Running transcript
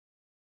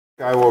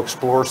I will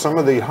explore some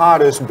of the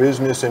hottest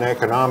business and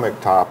economic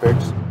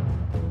topics.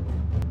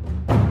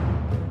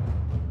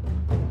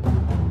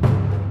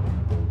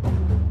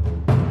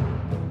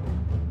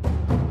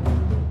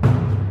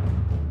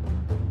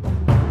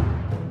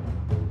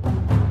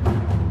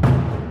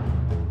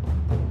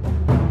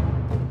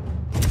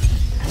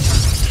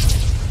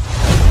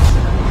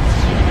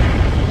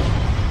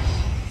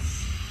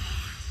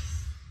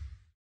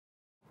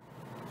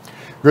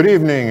 Good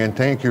evening, and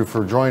thank you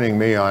for joining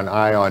me on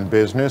Eye on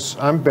Business.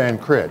 I'm Ben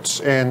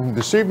Kritz, and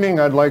this evening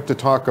I'd like to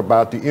talk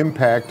about the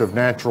impact of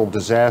natural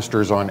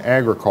disasters on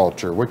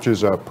agriculture, which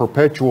is a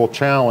perpetual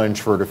challenge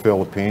for the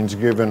Philippines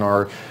given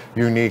our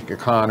unique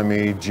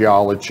economy,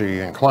 geology,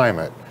 and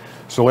climate.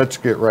 So let's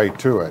get right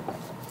to it.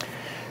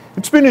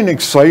 It's been an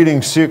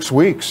exciting 6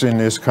 weeks in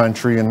this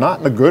country, and not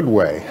in a good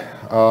way.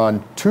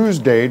 On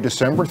Tuesday,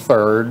 December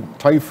 3rd,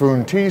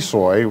 Typhoon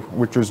Taal,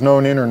 which was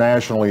known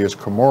internationally as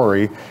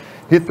Kamori,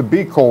 hit the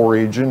Bicol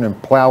region and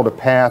plowed a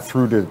path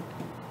through the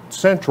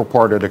central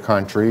part of the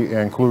country,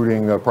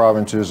 including the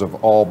provinces of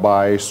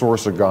Albay,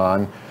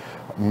 Sorsogon,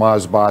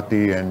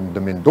 Masbate, and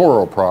the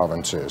Mindoro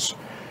provinces.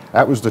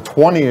 That was the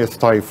 20th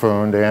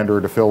typhoon to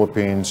enter the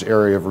Philippines'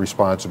 area of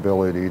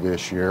responsibility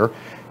this year,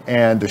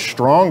 and the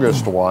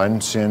strongest one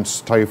since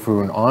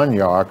Typhoon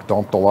Onyak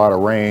dumped a lot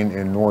of rain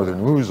in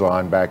northern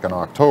Luzon back in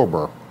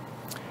October.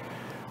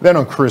 Then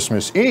on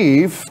Christmas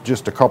Eve,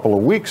 just a couple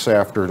of weeks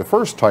after the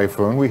first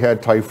typhoon, we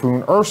had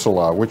Typhoon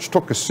Ursula, which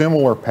took a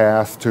similar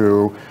path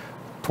to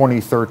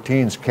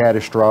 2013's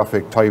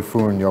catastrophic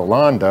Typhoon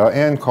Yolanda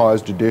and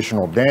caused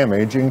additional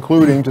damage,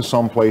 including to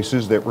some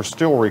places that were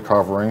still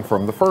recovering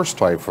from the first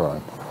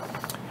typhoon.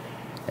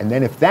 And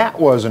then if that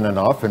wasn't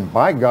enough, and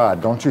by God,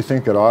 don't you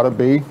think it ought to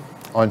be?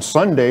 On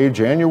Sunday,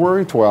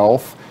 January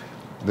 12th,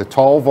 the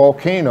Taal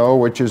volcano,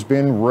 which has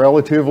been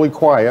relatively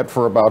quiet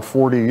for about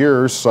 40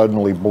 years,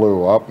 suddenly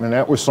blew up, and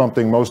that was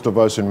something most of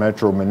us in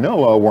Metro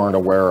Manila weren't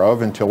aware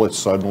of until it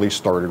suddenly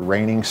started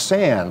raining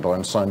sand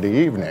on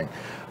Sunday evening.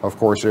 Of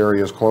course,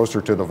 areas closer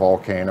to the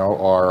volcano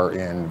are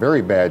in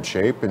very bad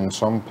shape, and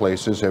some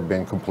places have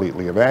been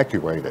completely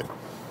evacuated.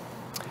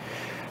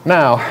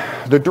 Now,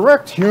 the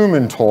direct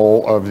human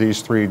toll of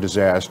these three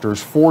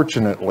disasters,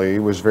 fortunately,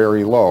 was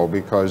very low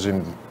because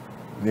in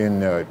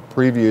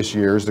previous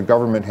years, the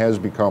government has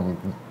become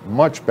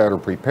much better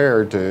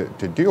prepared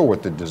to deal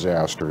with the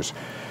disasters.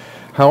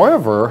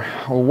 However,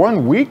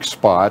 one weak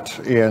spot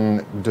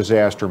in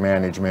disaster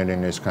management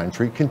in this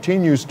country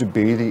continues to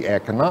be the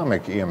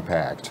economic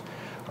impact,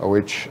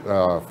 which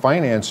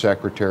Finance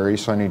Secretary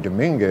Sonny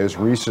Dominguez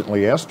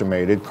recently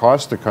estimated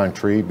cost the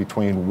country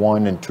between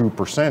 1% and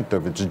 2%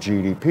 of its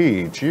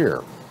GDP each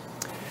year.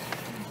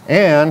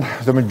 And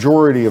the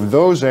majority of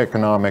those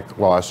economic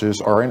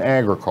losses are in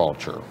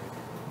agriculture.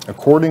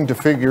 According to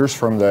figures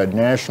from the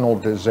National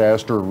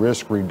Disaster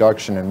Risk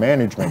Reduction and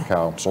Management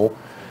Council,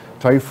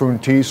 Typhoon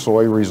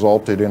Taal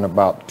resulted in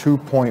about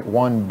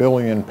 2.1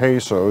 billion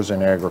pesos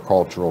in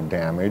agricultural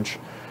damage.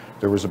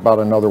 There was about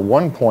another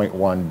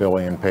 1.1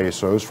 billion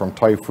pesos from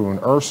Typhoon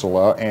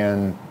Ursula,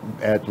 and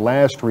at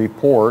last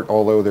report,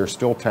 although they're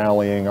still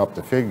tallying up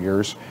the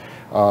figures,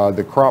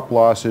 the crop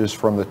losses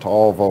from the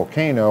Taal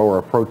volcano are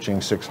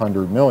approaching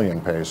 600 million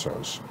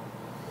pesos.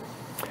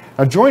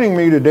 Now, joining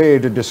me today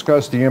to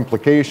discuss the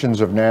implications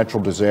of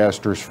natural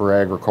disasters for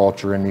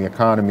agriculture and the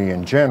economy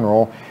in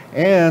general,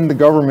 and the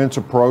government's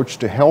approach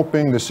to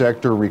helping the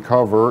sector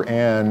recover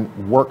and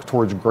work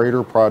towards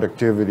greater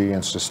productivity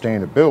and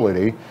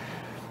sustainability,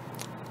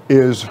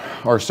 is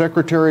our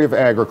Secretary of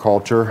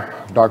Agriculture,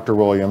 Dr.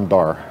 William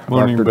Dar.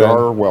 Morning, Dr. Ben.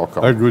 Dar,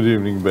 welcome. Good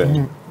evening,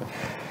 Ben.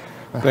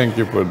 Thank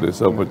you for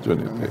this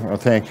opportunity.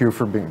 Thank you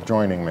for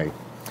joining me.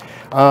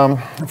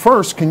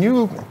 First, can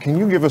you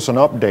give us an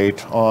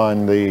update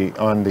on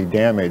the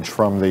damage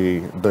from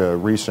the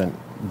recent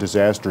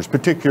disasters,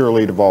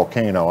 particularly the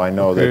volcano? I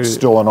know that's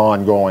still an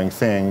ongoing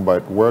thing,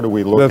 but what are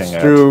we looking at?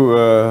 That's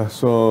true.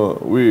 So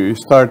we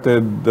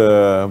started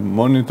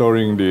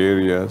monitoring the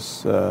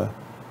areas. Of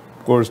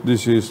course,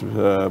 this is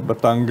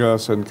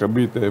Batangas and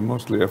Cavite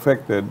mostly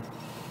affected.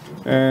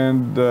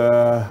 And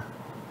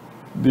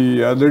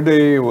the other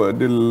day,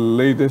 the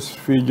latest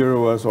figure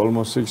was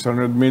almost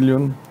 600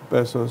 million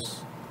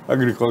pesos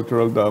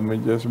agricultural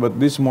damages. But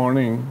this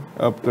morning,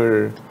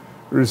 after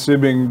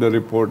receiving the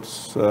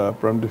reports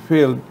from the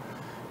field,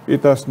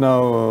 it has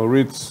now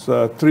reached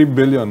 3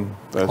 billion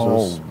pesos.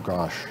 Oh,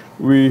 gosh.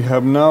 We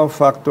have now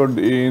factored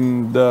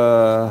in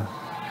the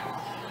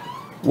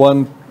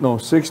more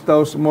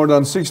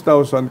than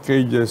 6,000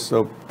 cages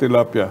of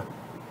tilapia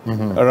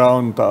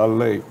around Taal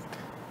Lake.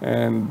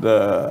 And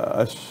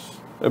as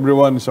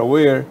everyone is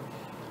aware,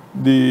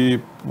 the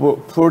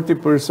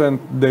 40%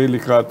 daily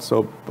catch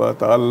of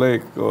Taal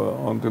Lake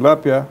on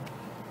tilapia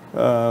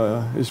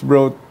is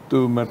brought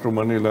to Metro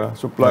Manila,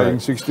 supplying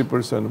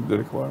 60% of the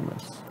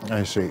requirements.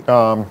 I see.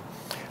 Now,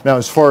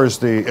 as far as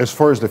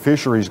the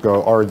fisheries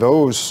go, are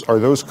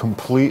those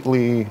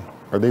completely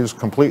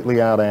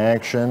out of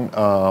action?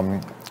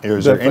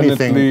 Is there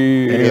anything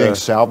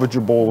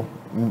salvageable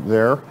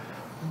there?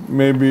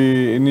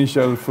 maybe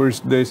initial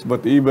first days,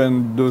 but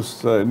even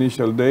those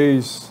initial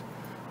days,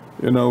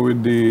 you know,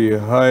 with the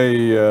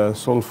high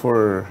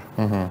sulfur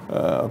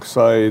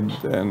oxide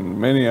and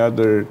many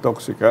other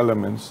toxic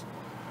elements,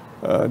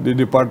 the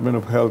Department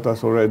of Health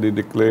has already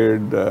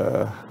declared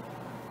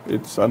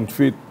it's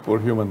unfit for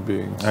human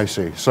beings. I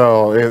see.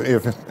 So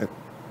if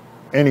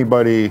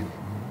anybody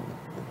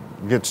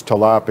gets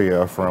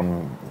tilapia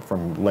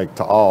from Lake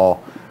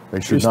Taal, they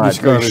should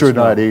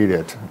not eat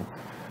it.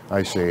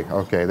 I see.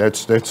 Okay,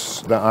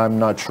 I'm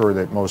not sure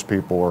that most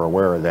people are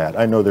aware of that.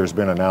 I know there's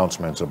been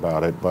announcements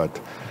about it, but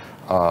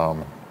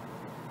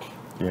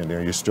you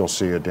know, you still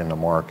see it in the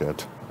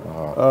market.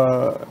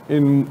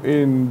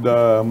 In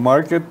the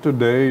market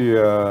today,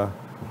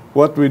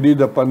 what we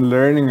did upon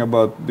learning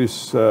about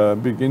this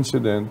big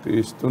incident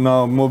is to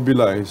now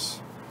mobilize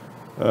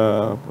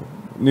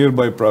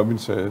nearby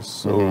provinces.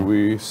 So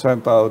we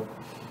sent out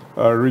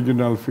our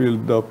regional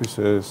field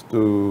offices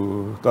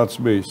to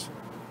touch base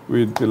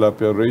with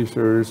tilapia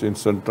raisers in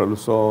Central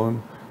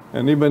Luzon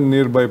and even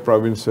nearby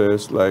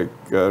provinces like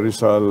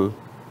Rizal,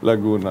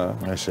 Laguna.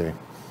 I see.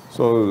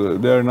 So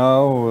they are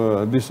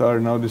now, these are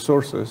now the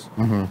sources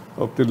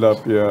of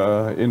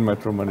tilapia in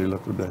Metro Manila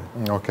today.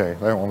 Okay,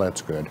 well,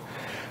 that's good.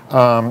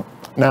 Now,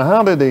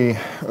 how do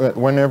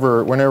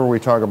whenever we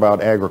talk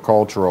about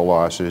agricultural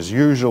losses,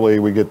 usually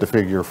we get the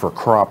figure for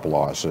crop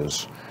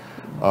losses.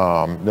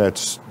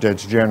 That's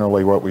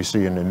generally what we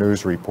see in the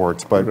news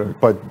reports. But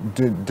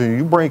do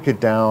you break it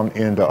down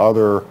into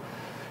other,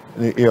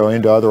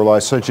 into other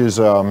losses such as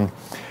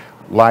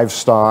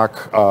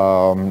livestock,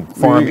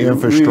 farm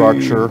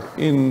infrastructure?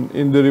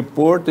 In the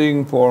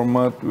reporting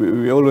format,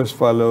 we always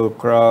follow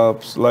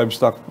crops,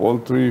 livestock,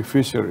 poultry,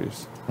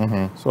 fisheries.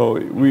 So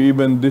we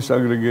even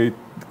disaggregate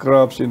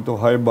crops into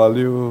high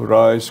value,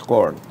 rice,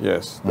 corn.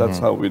 Yes, that's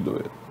how we do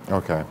it.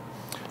 Okay.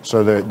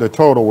 So the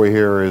total we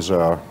hear is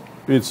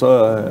it's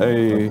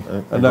an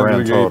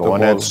grand total,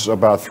 and that's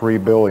about 3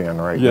 billion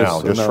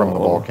now, just from the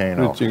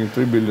volcano. Reaching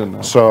 3 billion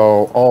now.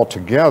 So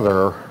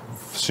altogether,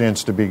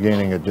 since the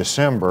beginning of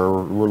December,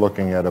 we're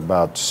looking at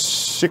about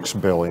 6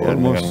 billion.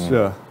 Almost,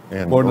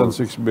 more than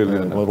 6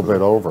 billion. A little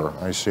bit over,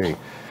 I see.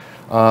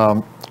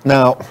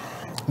 Now,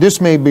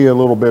 this may be a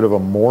little bit of a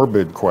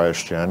morbid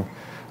question.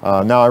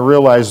 Now, I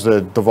realize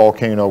that the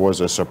volcano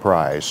was a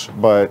surprise,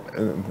 but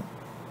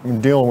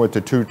dealing with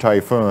the two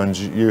typhoons,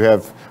 you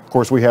have, of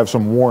course, we have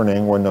some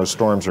warning when those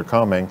storms are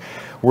coming.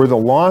 Were the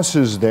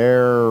losses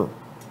there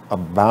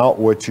about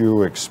what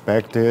you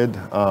expected?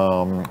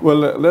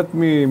 Well, let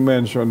me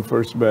mention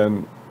first,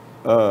 Ben,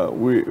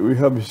 we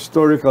have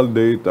historical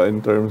data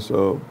in terms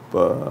of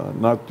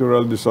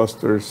natural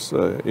disasters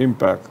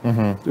impact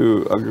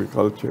to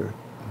agriculture.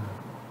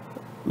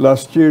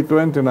 Last year,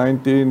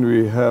 2019,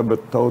 we have a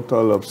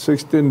total of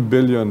 16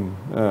 billion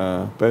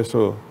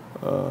peso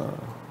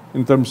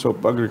in terms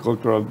of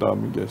agricultural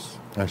damages.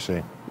 I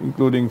see.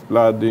 Including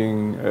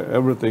flooding,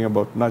 everything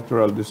about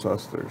natural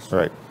disasters.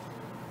 Right.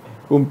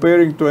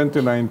 Comparing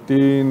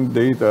 2019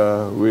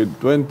 data with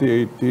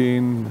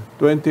 2018,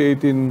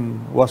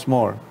 2018 was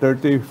more,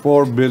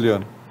 34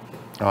 billion.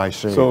 Oh, I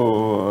see.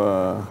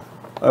 So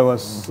I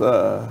was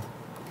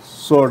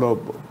sort of,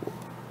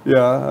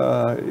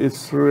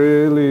 it's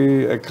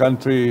really a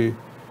country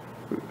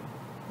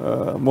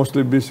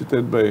mostly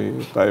visited by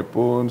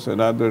typhoons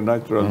and other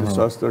natural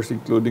disasters,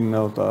 including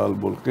now Taal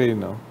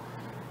volcano.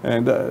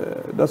 And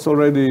that's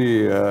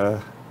already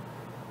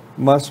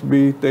must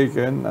be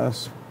taken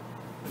as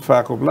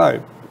fact of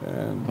life.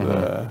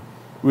 And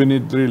we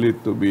need really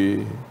to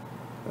be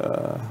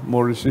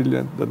more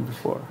resilient than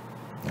before.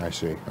 I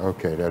see.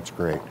 Okay, that's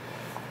great.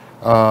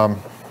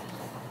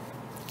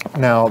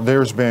 Now,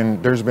 there's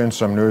been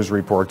some news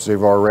reports.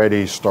 They've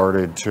already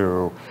started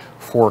to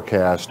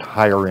forecast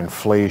higher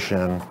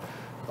inflation,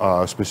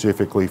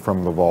 specifically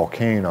from the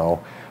volcano.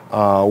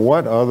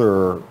 What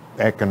other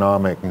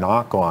economic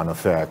knock-on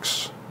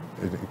effects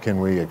can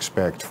we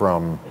expect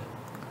from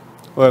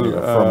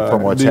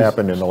what's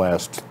happened in the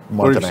last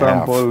month and a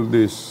half? For example,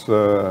 this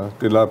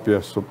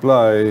tilapia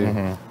supply,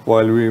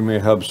 while we may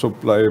have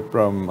supply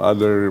from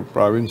other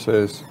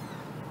provinces,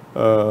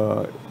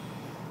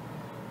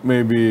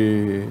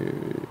 maybe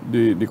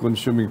the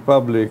consuming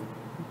public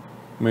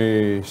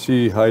may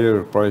see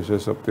higher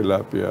prices of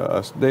tilapia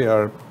as they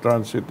are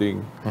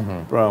transiting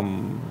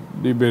from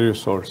the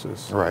various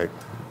sources. Right.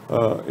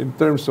 In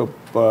terms of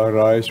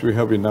rice, we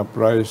have enough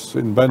rice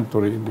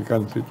inventory in the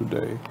country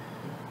today.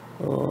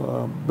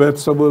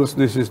 Vegetables,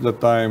 this is the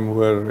time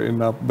where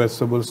enough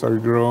vegetables are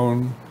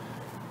grown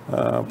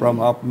from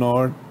up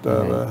north,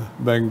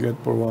 Benguet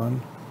for one.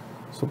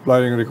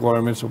 Supplying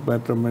requirements of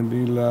Metro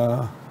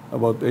Manila,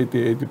 about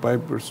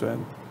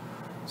 80–85%.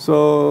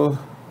 So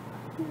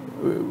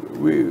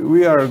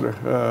we are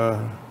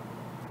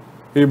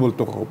able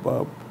to cope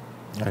up.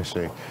 I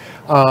see.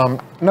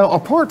 Now,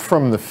 apart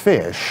from the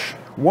fish,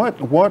 what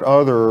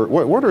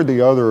are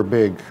the other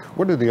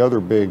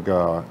big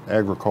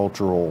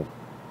agricultural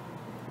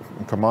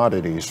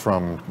commodities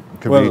from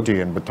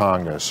Cavite and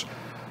Batangas?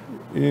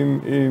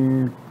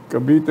 In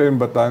Cavite and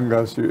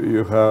Batangas,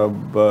 you have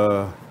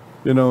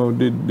you know,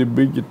 the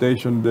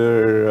vegetation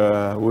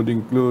there would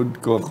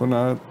include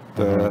coconut,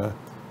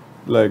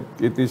 like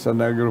it is an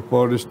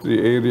agroforestry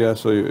area,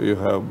 so you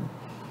have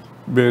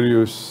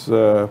various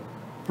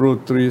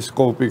fruit trees,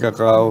 coffee,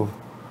 cacao,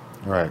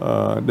 Right.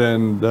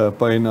 then the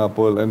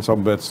pineapple and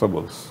some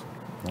vegetables.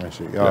 I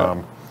see.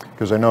 Yeah.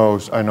 Because I know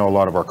a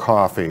lot of our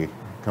coffee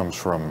comes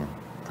from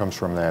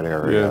that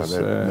area. Yes,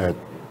 That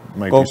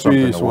might be coffee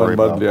something is to worry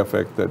one badly about.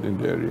 affected in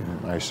the area.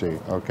 I see.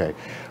 Okay.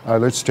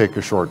 Let's take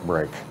a short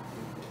break.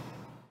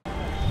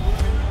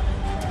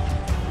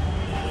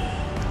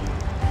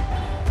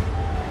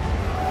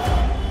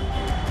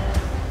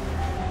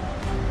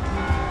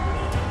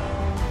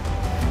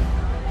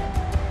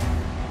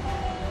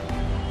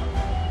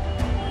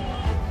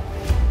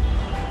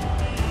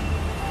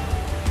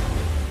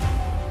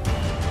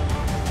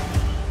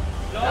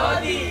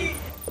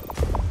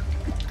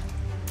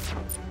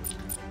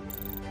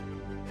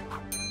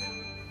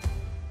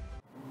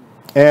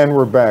 And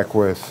we're back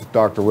with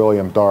Dr.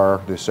 William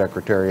Dar, the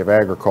Secretary of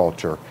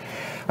Agriculture.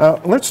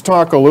 Let's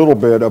talk a little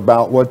bit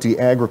about what the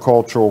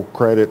Agricultural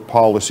Credit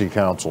Policy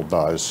Council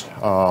does.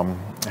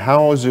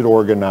 How is it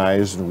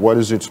organized? What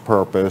is its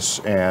purpose?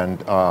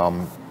 And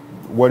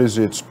what is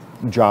its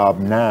job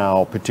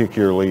now,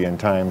 particularly in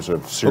times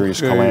of serious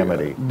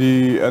calamity?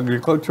 The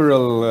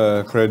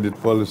Agricultural Credit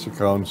Policy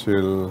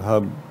Council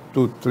have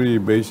three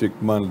basic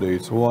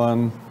mandates.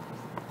 One,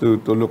 to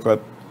look at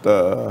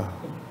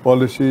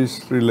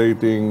policies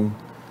relating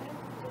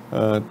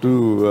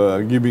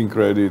to giving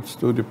credits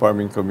to the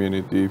farming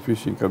community,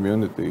 fishing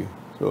community.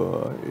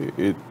 So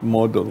it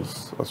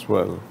models as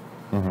well.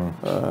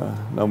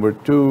 Number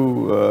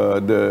two,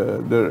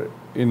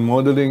 in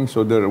modeling,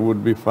 so there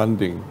would be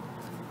funding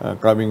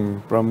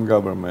coming from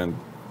government.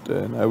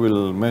 And I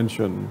will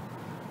mention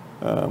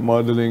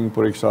modeling,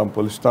 for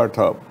example,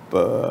 startup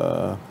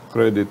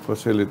credit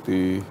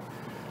facility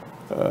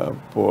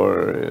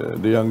for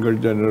the younger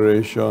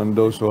generation,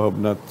 those who have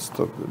not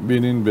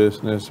been in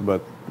business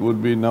but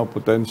would be now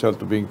potential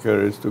to be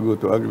encouraged to go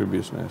to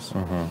agribusiness.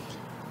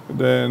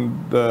 Then,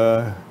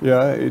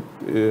 it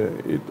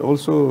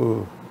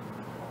also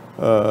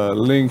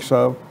links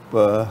up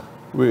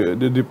with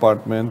the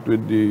department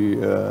with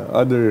the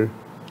other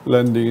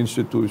lending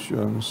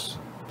institutions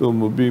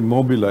to be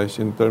mobilized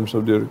in terms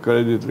of the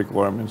credit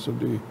requirements of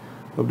the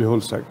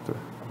whole sector.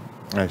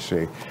 I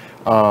see.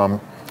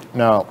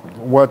 Now,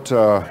 what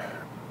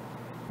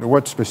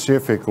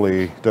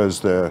specifically does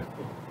the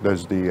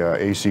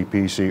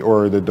ACPC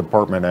or the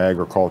Department of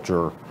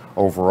Agriculture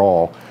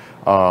overall?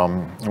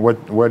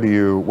 What do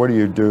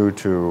you do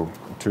to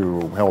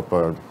help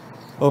I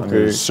mean,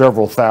 there's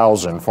several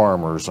thousand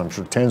farmers, I'm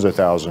sure tens of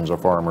thousands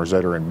of farmers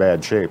that are in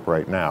bad shape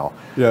right now.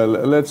 Yeah,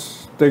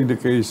 let's take the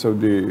case of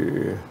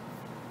the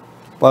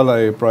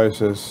palay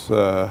prices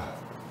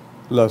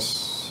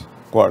last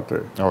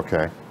quarter.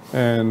 Okay.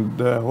 And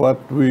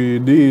what we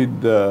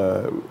did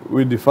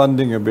with the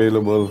funding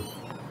available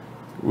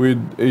with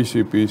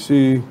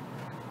ACPC,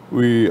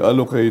 we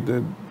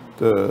allocated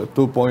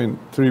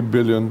 2.3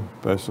 billion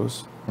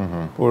pesos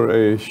for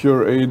a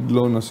sure aid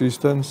loan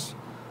assistance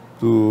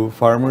to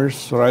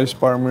farmers, rice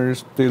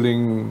farmers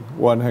tilling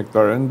 1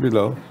 hectare and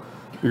below,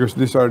 because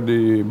these are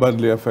the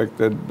badly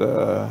affected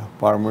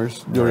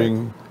farmers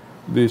during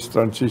this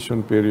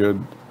transition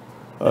period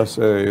as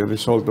a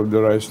result of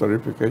the rice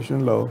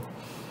tariffication law.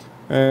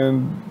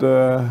 And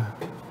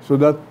so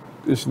that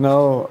is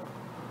now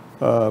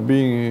have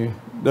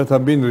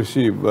been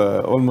received,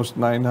 almost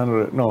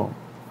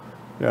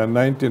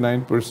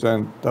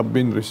 99% have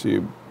been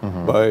received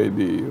by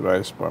the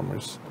rice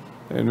farmers.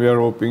 And we are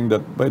hoping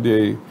that by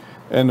the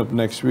end of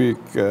next week,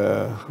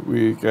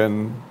 we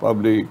can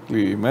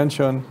publicly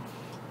mention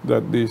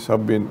that these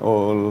have been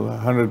all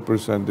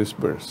 100%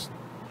 disbursed.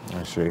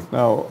 I see.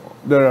 Now,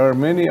 there are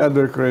many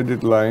other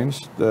credit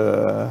lines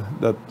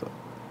that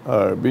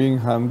are being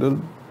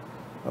handled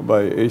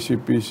by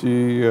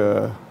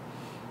ACPC.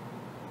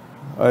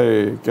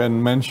 I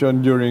can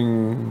mention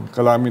during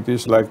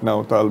calamities like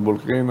now Taal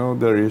volcano,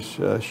 there is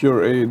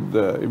sure aid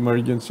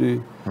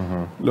emergency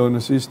loan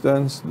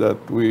assistance that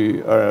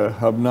we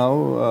have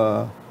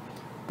now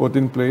put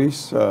in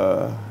place,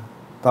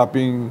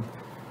 tapping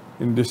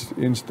in this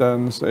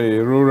instance a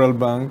rural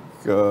bank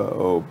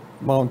of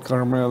Mount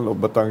Carmel of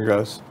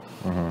Batangas.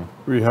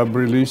 We have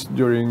released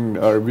during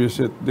our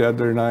visit the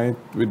other night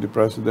with the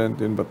president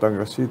in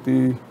Batangas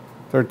City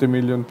 30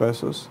 million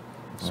pesos.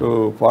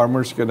 So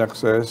farmers can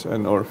access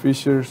or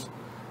fishers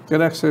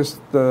can access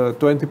the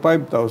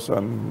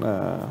 25,000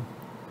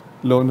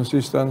 loan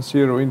assistance,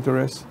 zero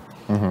interest,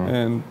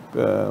 and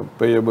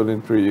payable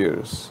in 3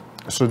 years.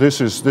 So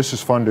this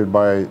is funded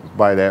by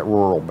that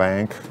rural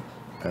bank?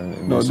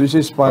 No, this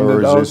is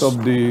funded out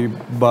of the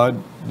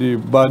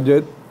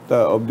budget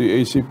of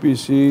the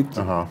ACPC,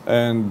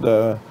 and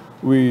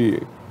we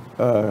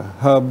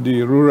have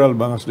the rural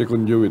bank as the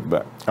conduit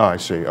bank. Oh, I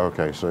see.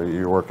 Okay, so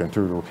you're working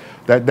through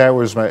that. That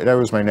was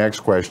my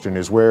next question: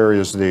 is where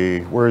is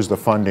the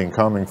funding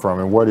coming from,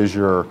 and what is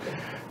your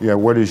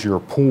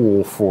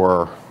pool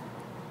for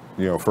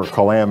for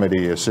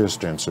calamity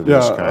assistance of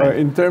this kind?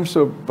 In terms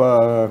of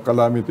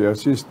calamity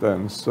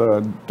assistance,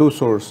 two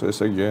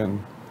sources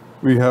again.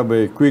 We have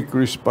a quick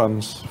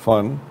response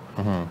fund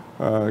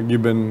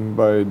given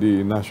by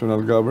the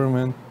national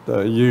government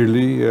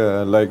yearly.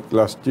 Like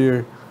last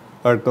year,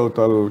 our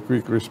total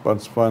quick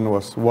response fund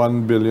was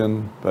 1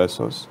 billion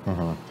pesos.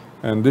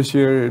 And this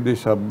year,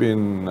 this have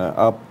been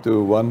up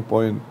to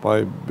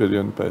 1.5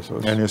 billion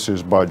pesos. And this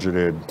is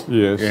budgeted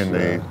in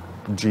the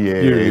GAA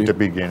yearly. at the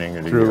beginning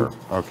of the True. year.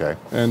 Okay.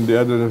 And the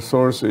other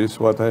source is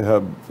what I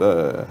have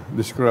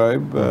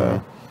described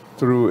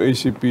through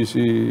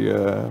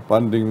ACPC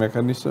funding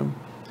mechanism,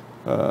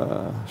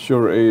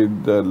 sure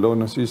aid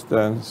loan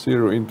assistance,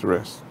 zero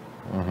interest,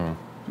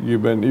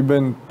 given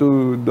even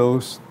to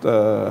those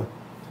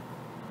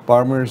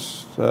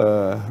farmers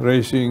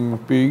raising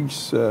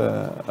pigs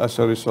as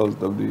a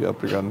result of the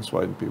African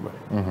swine fever.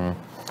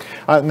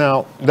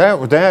 Now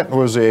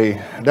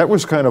that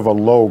was kind of a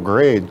low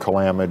grade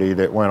calamity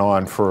that went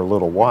on for a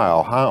little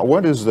while.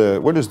 What is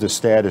the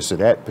status of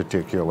that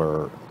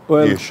particular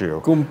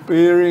issue?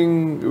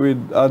 Comparing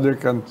with other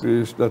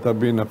countries that have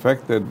been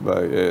affected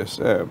by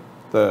ASF,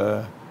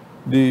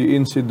 the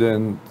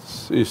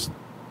incidence is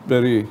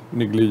very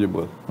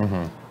negligible.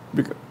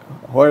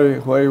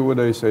 Why would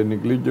I say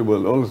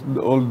negligible?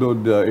 Although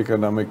the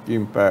economic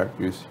impact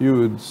is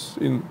huge,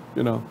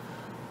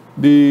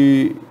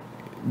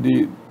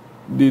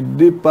 the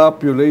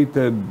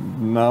depopulated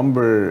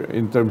number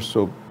in terms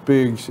of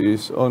pigs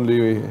is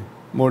only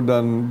more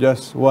than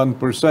just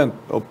 1%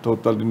 of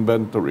total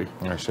inventory.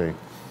 I see.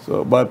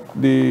 So, but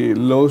the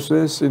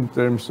losses in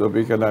terms of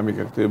economic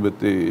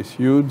activity is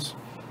huge,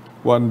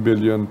 1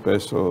 billion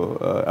peso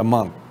a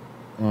month.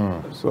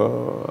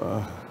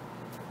 So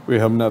we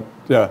have not,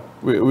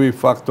 we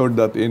factored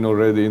that in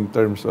already in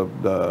terms of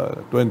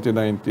the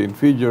 2019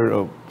 figure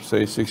of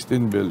say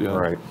 16 billion.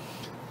 Right.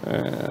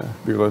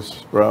 Because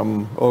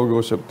from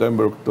August,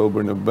 September,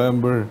 October,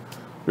 November,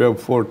 we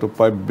have 4 to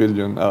 5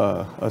 billion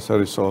as a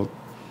result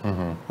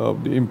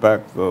of the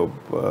impact of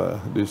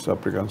this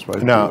African swine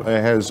fever. Now,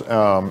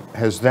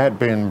 has that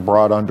been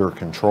brought under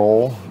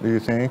control, do you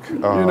think?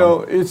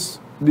 It's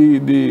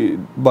the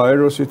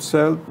virus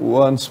itself,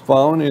 once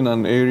found in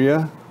an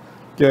area,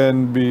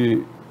 can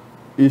be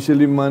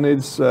easily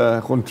managed,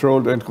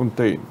 controlled, and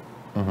contained.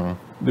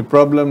 The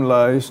problem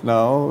lies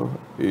now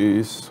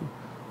is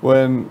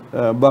when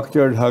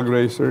backyard hog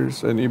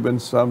raisers and even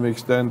some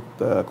extent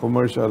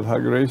commercial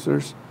hog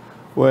raisers,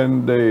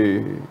 when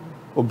they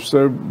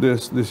observe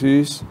this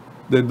disease,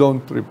 they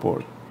don't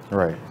report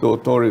to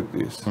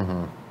authorities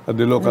at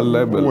the local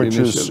level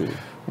initially.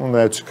 Well,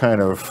 that's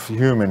kind of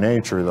human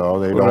nature, though.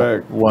 They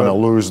Correct. don't want to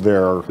lose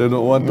their They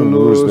don't want to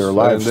lose their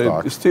livestock.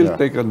 And they still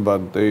take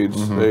advantage.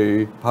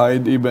 They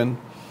hide even,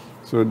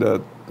 so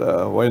that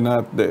why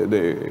not?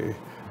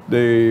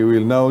 They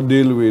will now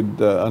deal with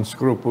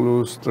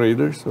unscrupulous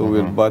traders who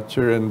will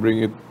butcher and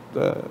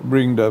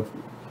bring the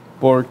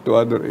pork to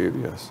other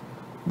areas.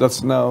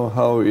 That's now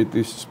how it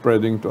is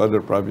spreading to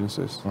other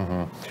provinces.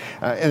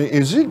 And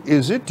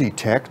is it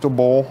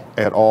detectable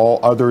at all,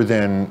 other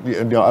than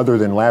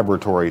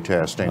laboratory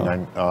testing?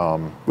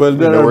 Well,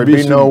 there would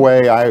be no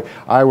way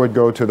I would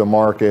go to the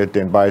market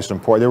and buy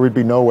some pork. There would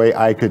be no way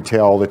I could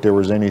tell that there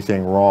was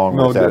anything wrong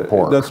with that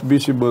pork. That's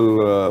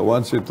visible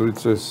once it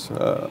reaches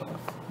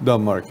the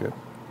market.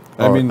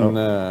 Even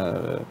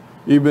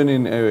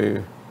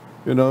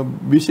in a,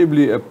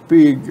 visibly a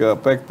pig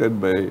affected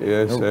by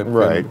ASF.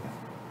 Right.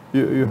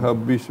 You have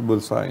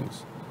visible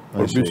signs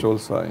or visual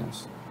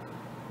signs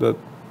that,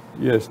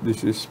 yes,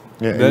 this is,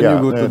 then you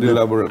go to the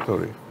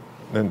laboratory.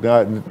 And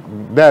that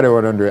I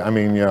would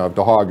if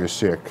the hog is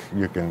sick,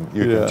 you can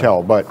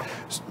tell. But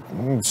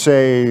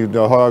say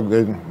the hog,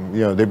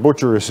 they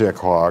butcher a sick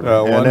hog,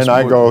 and then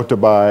I go to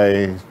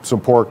buy some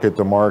pork at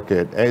the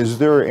market. Is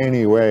there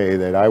any way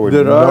that I would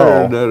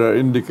know? There are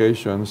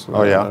indications.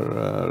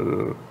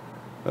 The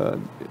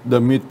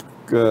meat,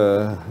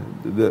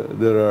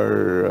 there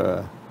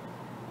are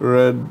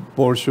red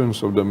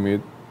portions of the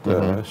meat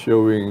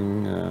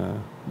showing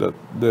that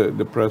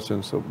the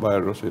presence of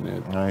virus in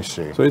it. I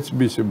see. So it's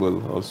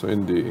visible also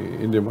in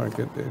the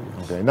market area.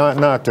 Okay,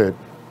 not that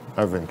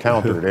I've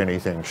encountered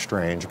anything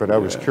strange, but I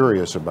was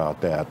curious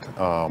about that.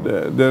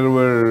 There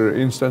were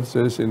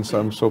instances in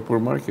some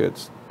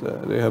supermarkets.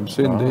 They have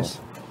seen this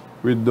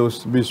with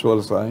those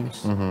visual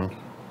signs.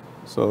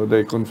 So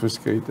they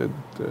confiscated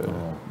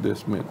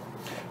this meat.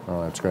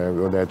 That's great.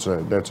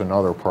 That's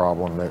another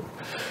problem that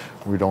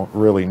we don't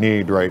really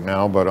need right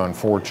now, but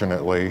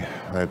unfortunately,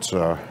 that's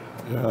a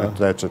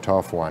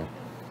tough one.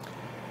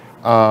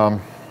 Now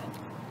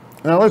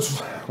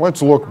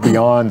let's look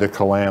beyond the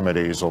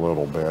calamities a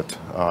little bit.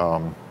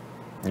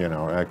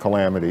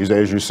 Calamities,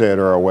 as you said,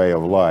 are a way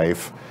of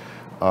life,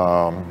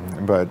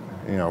 but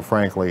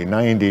frankly,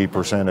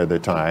 90% of the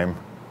time,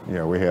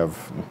 we have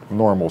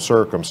normal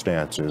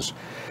circumstances.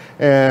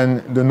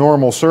 And the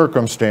normal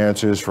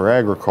circumstances for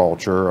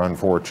agriculture,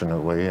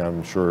 unfortunately,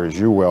 I'm sure as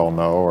you well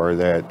know, are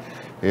that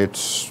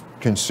it's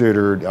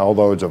considered,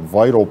 although it's a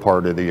vital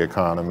part of the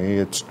economy,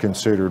 it's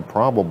considered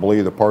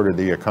probably the part of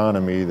the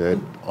economy that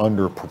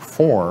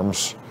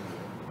underperforms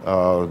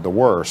the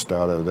worst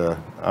out of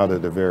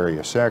the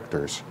various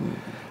sectors.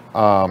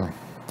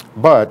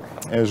 But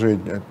as we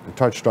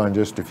touched on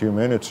just a few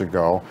minutes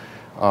ago,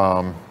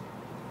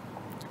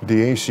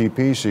 the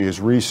ACPC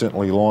has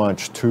recently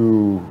launched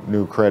 2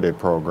 new credit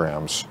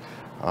programs.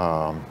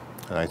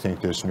 And I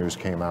think this news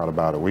came out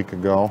about a week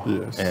ago.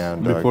 Yes,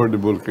 and, before the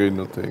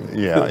volcano thing.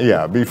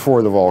 Yeah,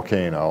 before the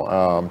volcano.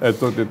 I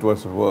thought it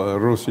was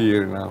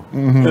rosier now.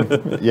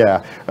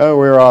 Yeah,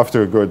 we're off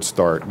to a good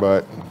start,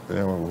 but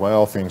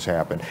well, things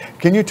happen.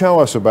 Can you tell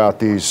us about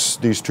these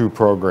 2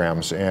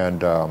 programs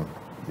and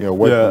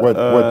what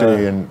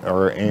they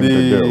are aimed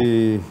to do?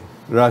 The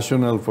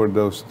rationale for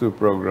those 2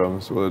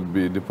 programs would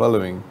be the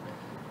following.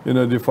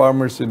 The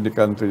farmers in the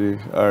country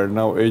are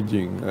now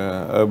aging,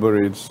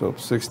 average of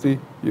 60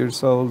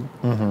 years old.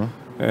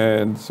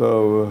 And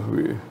so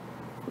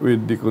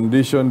with the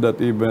condition that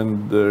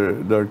even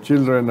their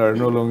children are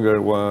no longer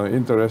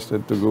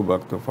interested to go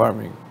back to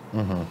farming.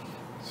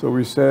 So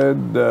we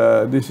said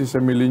this is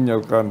a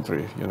millennial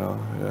country,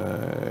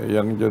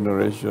 young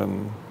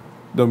generation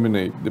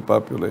dominate the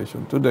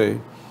population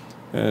today.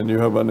 And you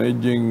have an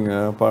aging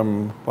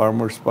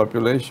farmers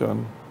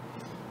population.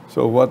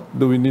 So what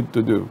do we need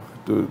to do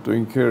to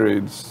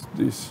encourage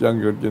this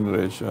younger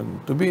generation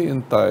to be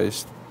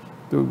enticed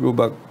to go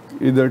back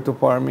either to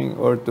farming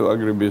or to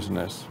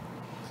agribusiness?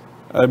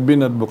 I've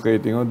been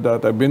advocating on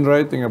that. I've been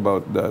writing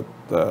about that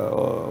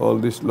all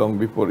this long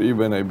before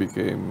even I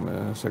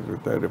became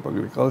Secretary of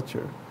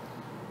Agriculture.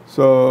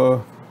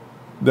 So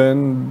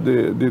then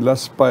the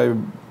last 5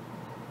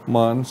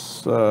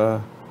 months,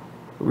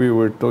 we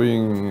were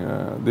toying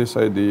this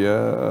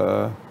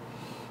idea,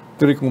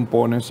 3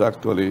 components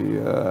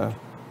actually.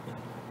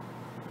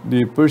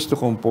 The first 2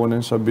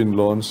 components have been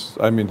launched,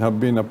 have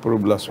been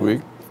approved last week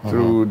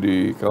through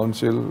the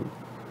Council,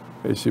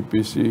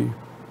 ACPC,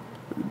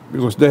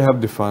 because they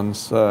have the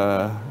funds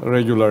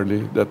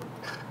regularly, that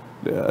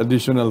the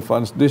additional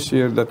funds this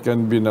year that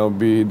can now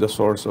be the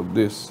source of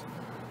this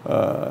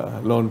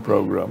loan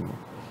program.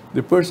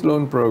 The first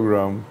loan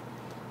program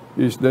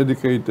is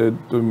dedicated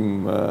to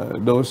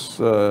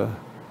those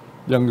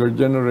younger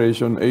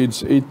generation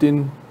aged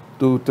 18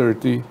 to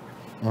 30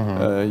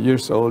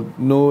 years old,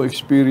 no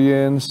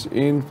experience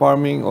in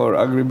farming or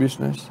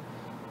agribusiness.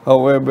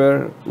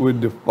 However,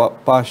 with the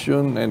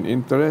passion and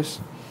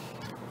interest,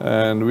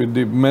 and with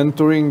the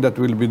mentoring that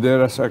will be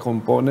there as a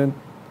component,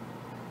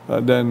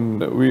 then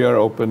we are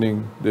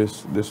opening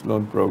this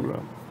loan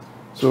program.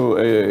 So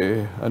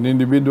an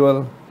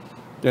individual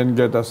can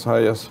get as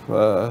high as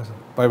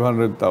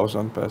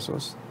 500,000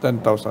 pesos,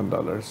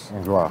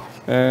 $10,000. Wow.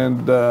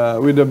 And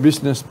with a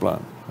business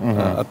plan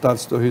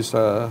attached to his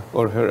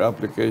or her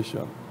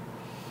application.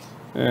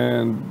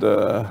 And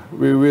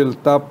we will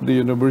tap the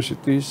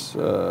universities,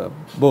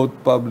 both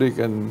public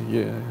and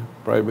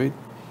private,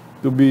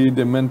 to be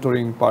the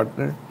mentoring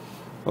partner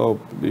of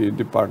the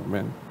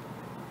department.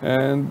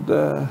 And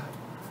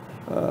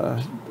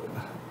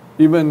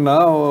even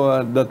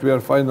now that we are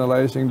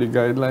finalizing the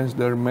guidelines,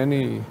 there are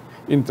many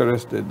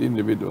interested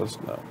individuals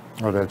now.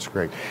 Oh, that's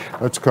great.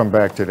 Let's come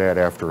back to that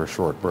after a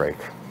short break.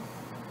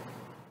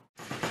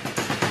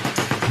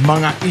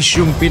 Mga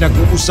isyung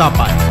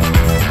pinag-uusapan,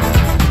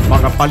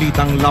 mga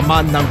balitang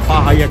laman ng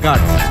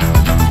pahayagan,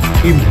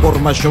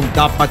 impormasyong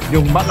dapat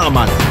niyong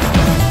malaman,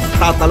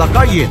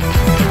 tatalakayin,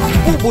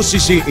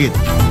 bubusisiin,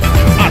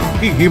 at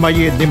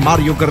hihimayin ni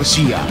Mario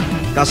Garcia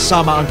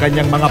kasama ang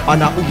kanyang mga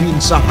panauhin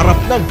sa harap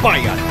ng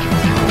bayan.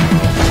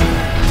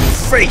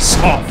 Face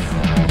Off!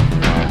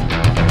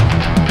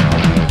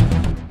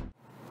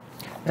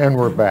 And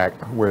we're back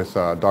with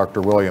Dr.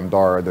 William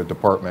Dara, the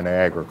Department of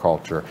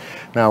Agriculture.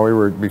 Now,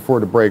 before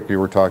the break, we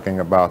were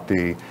talking about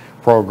the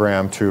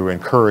program to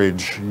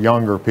encourage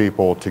younger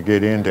people to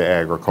get into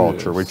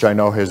agriculture, yes, which I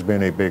know has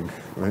been a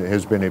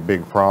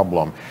big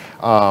problem.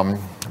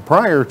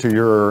 Prior to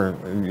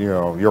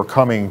your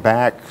coming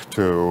back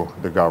to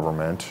the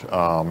government,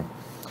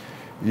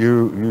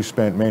 you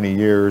spent many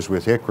years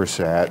with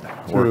ICRISAT,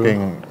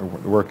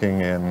 working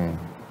in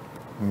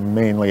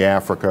mainly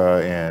Africa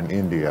and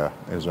India,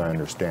 as I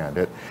understand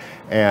it.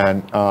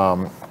 And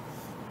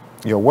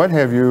what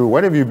have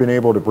you been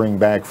able to bring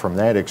back from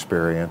that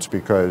experience?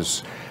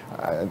 Because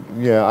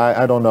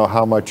I don't know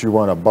how much you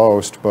want to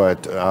boast,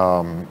 but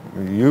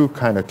you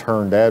kind of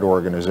turned that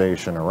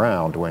organization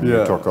around when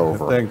you took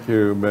over. Thank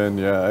you,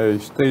 Ben. Yeah, I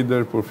stayed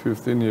there for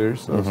 15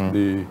 years as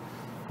the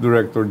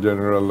Director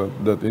General of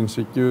that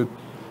institute.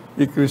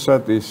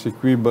 ICRISAT is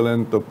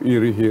equivalent of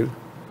IRI here,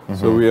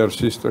 so we are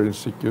sister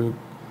institute.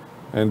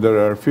 And there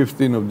are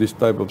 15 of these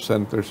type of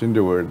centers in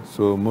the world,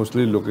 so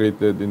mostly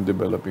located in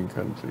developing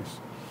countries.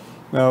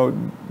 Now,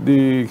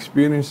 the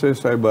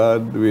experiences I've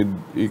had with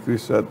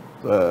ICRISAT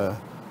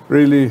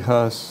really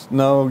has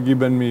now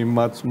given me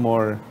much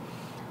more,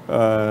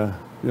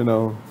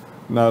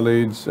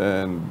 knowledge,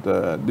 and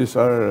these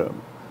are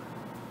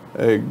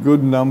a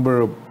good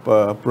number of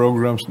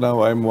programs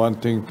now I'm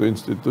wanting to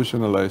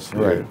institutionalize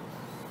here.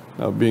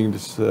 being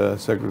this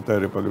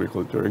Secretary of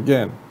Agriculture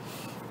again.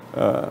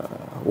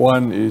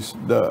 One is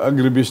the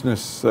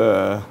agribusiness,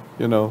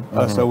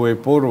 as a way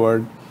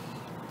forward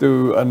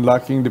to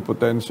unlocking the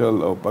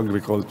potential of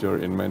agriculture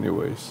in many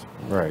ways.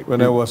 Right.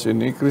 When I was in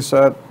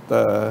ICRISAT,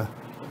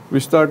 we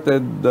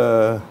started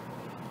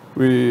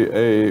with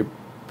a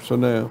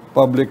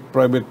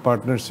public-private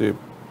partnership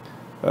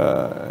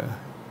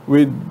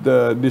with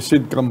the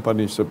seed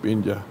companies of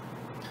India.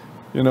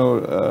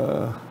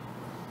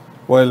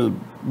 While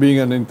being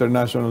an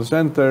international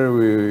center,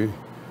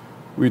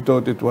 we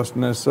thought it was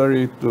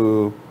necessary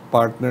to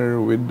partner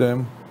with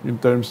them in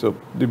terms of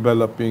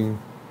developing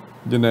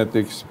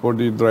genetics for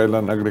the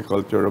dryland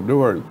agriculture of the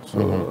world.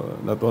 So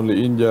not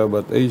only India,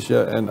 but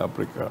Asia and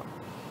Africa.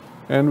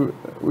 And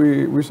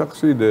we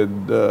succeeded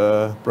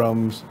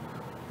from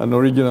an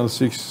original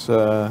 6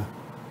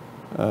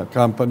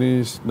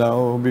 companies.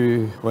 Now,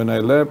 when I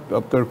left,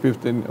 after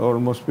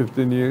almost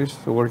 15 years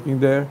working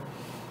there,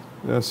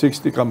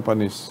 60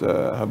 companies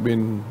have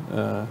been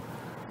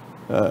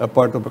a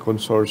part of a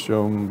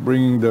consortium,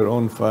 bringing their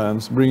own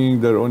funds,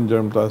 bringing their own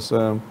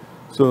germplasm.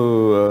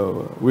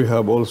 So we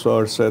have also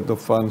our set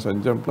of funds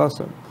and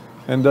germplasm.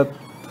 And that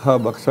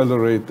have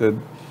accelerated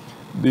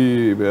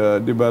the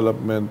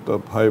development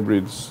of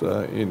hybrids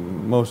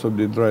in most of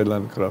the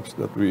dryland crops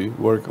that we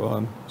work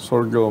on: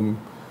 sorghum,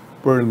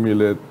 pearl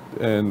millet,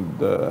 and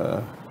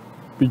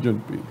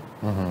pigeon pea.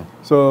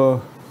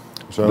 So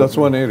that's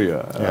one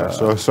area. Yeah.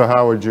 So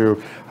how would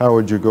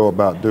you go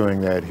about doing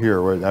that here?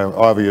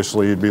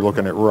 Obviously, you'd be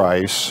looking at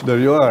rice. There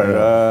you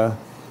are.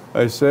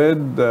 I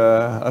said,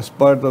 as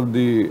part of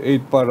the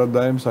 8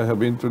 paradigms I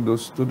have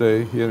introduced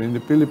today here in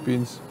the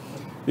Philippines,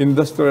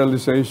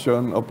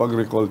 industrialization of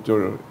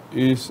agriculture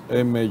is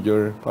a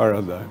major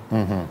paradigm.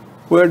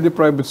 Where the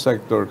private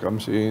sector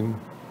comes in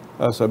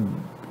as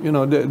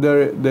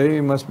they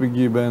must be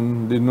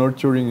given the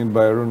nurturing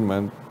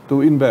environment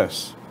to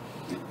invest.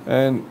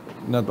 And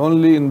not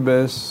only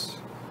invest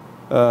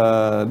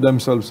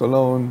themselves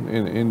alone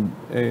in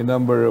a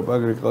number of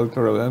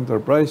agricultural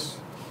enterprise,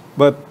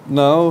 but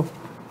now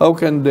how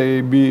can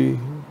they be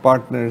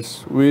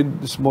partners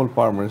with small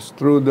farmers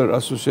through their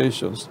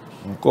associations,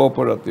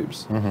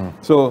 cooperatives?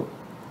 So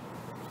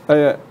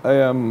I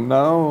am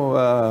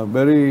now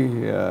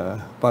very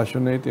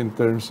passionate in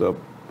terms of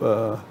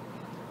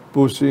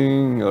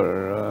pushing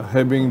or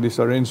having this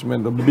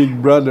arrangement of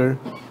big brother,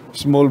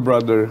 small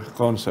brother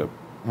concept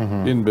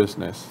in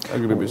business,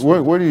 agribusiness.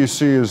 What do you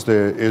see as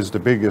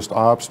the biggest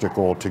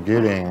obstacle to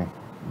getting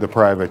the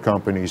private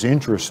companies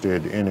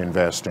interested in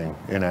investing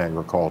in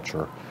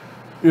agriculture?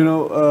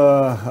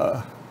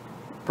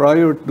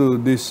 Prior to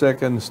this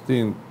second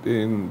stint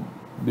in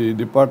the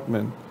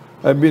department,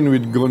 I've been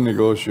with Go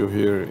Negocio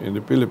here in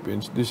the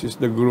Philippines. This is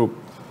the group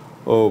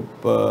of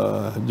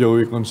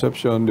Joey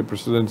Concepcion, the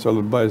presidential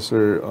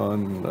advisor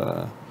on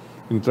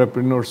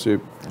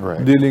entrepreneurship,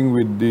 dealing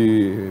with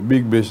the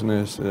big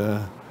business.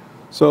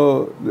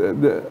 So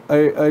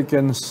I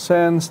can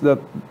sense that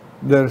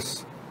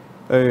there's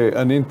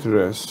an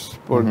interest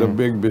for the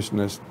big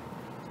business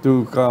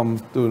to come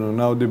to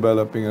now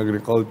developing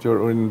agriculture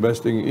or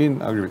investing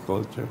in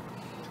agriculture.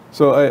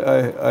 So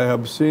I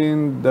have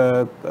seen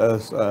that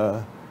as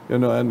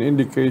an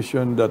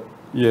indication that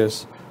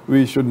yes,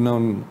 we should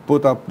now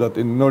put up that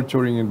in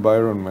nurturing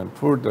environment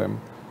for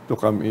them to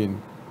come in.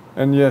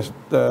 And yes,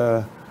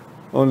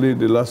 only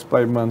the last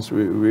 5 months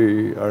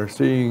we are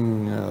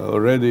seeing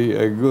already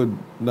a good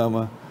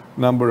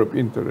number of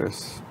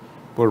interests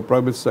for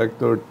private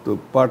sector to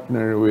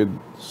partner with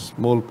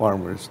small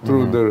farmers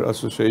through their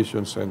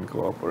associations and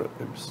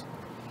cooperatives.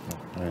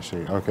 I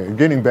see. Okay.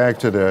 Getting back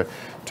to the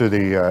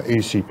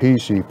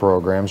ECPC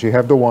programs, you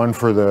have the one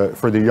for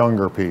the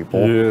younger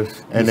people.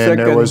 Yes. And then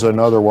there was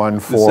another one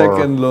for the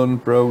second loan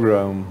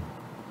program.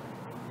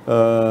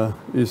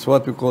 Is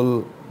what we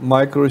call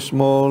micro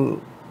small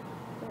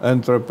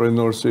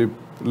entrepreneurship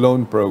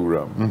loan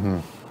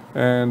program,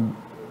 and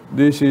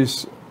this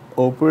is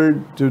offered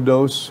to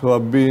those who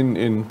have been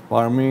in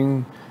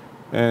farming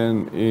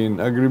and in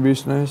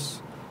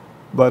agribusiness,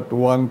 but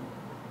want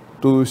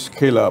to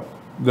scale up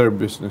their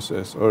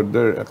businesses or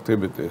their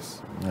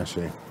activities. I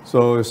see.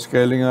 So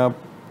scaling up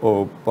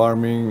of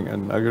farming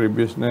and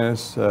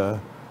agribusiness,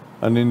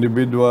 an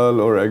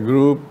individual or a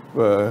group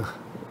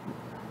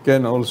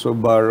can also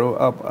borrow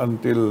up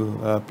until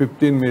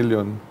 15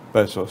 million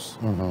pesos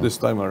this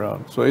time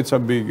around. So it's a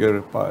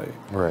bigger pie.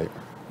 Right.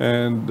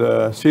 And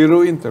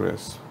zero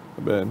interest,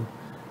 Ben,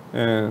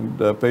 and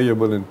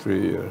payable in 3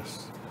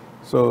 years.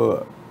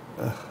 So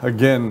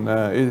again,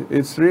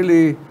 it's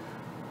really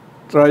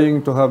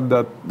trying to have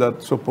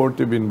that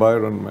supportive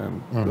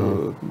environment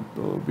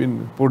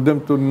for them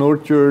to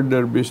nurture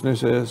their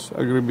businesses,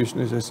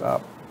 agribusinesses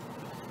up.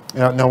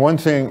 Now, one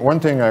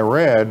thing I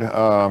read,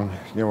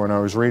 when I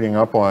was reading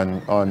up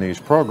on these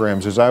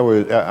programs, is I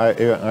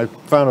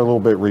found it a little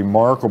bit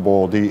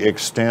remarkable the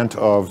extent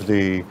of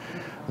the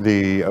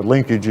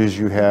linkages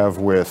you have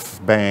with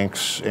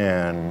banks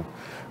and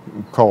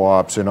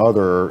co-ops and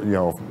other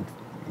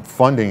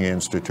funding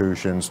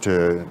institutions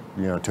to,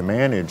 to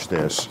manage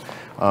this.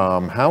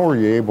 How are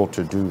you able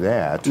to do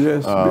that?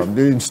 Yes,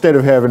 instead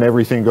of having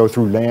everything go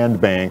through land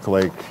bank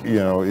like,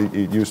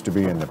 it used to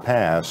be in the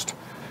past?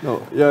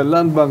 No, yeah,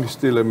 land bank is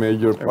still a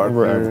major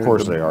partner. Of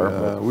course they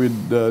are. With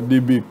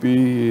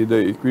DBP,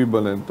 the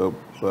equivalent of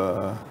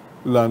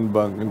land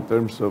bank in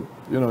terms of,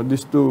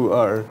 these two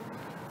are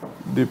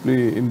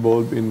deeply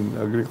involved in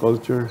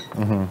agriculture,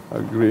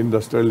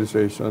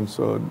 agri-industrialization,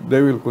 so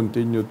they will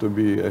continue to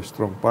be a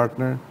strong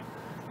partner.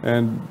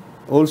 And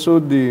also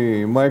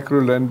the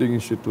micro-lending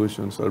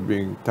institutions are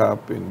being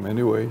tapped in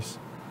many ways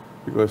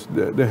because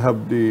they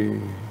have the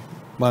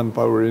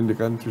manpower in the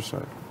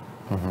countryside.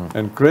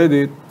 And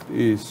credit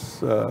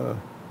is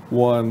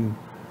one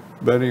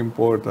very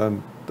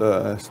important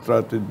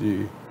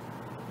strategy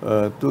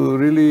to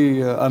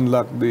really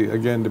unlock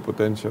the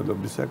potential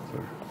of the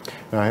sector.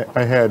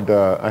 I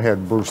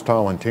had Bruce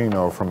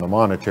Tolentino from the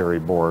Monetary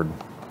Board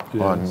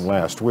on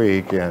last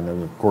week, and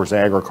of course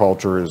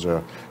agriculture is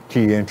a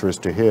key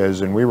interest to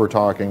his, and we were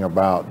talking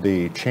about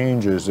the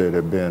changes that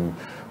have been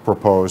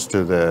proposed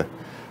to the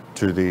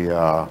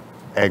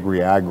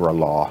Agri-Agra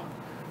law.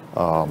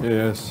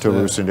 To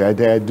loosen that.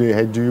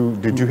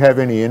 Did you have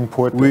any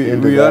input into that?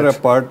 We are a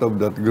part of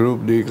that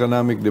group, the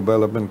Economic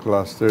Development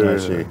Cluster. I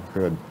see.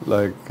 Good.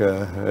 Like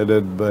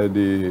headed by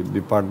the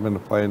Department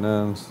of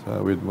Finance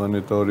with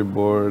Monetary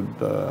Board,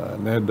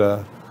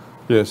 NEDA.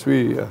 Yes,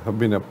 we have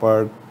been a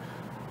part,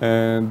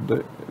 and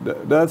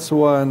that's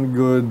one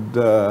good,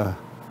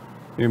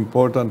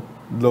 important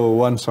law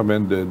once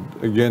amended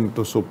again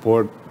to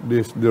support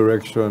this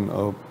direction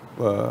of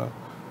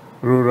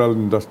rural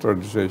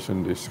industrialization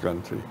in this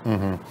country.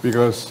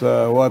 Because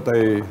what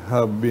I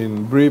have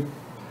been briefed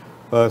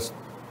was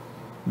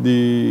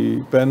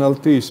the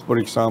penalties, for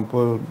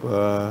example,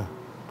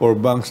 for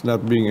banks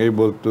not being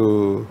able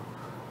to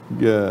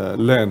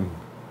lend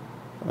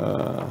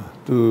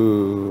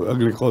to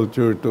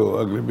agriculture, to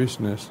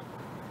agribusiness.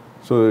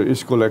 So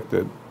it's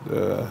collected.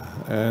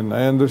 And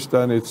I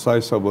understand it's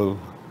sizable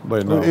by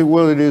now.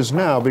 Well, it is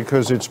now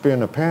because it's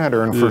been a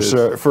pattern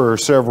for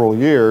several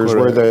years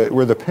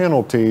where the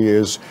penalty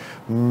is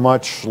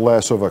much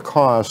less of a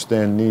cost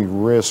than the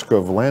risk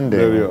of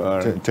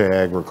lending to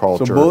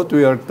agriculture. So both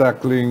we are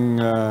tackling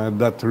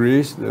that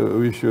risk.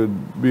 We should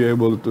be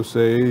able to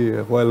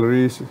say while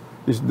risk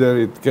is there,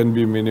 it can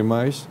be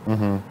minimized.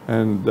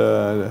 And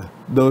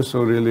those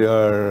who really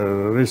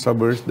are risk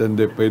averse, then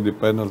they pay the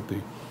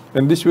penalty.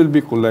 And this will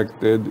be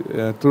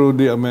collected through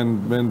the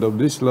amendment of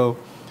this law.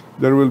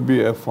 There will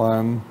be a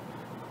fund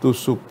to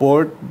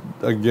support,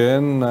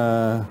 again,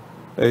 a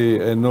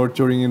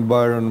nurturing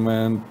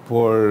environment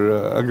for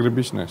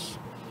agribusiness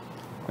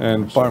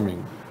and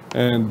farming.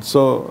 And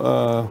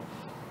so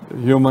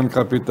human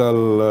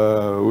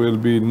capital will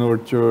be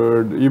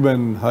nurtured,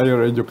 even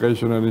higher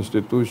educational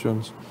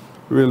institutions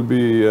will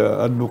be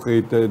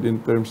advocated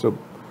in terms of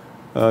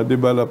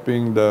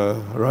developing the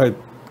right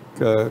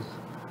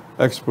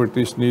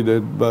expertise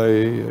needed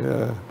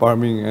by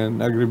farming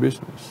and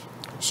agribusiness.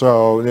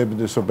 So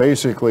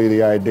basically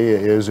the idea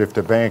is if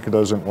the bank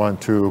doesn't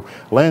want to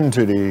lend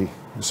to the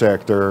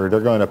sector,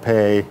 they're going to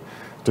pay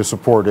to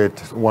support it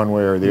one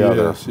way or the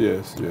other.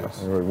 Yes.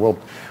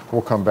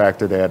 We'll come back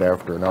to that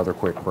after another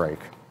quick break.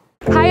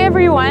 Hi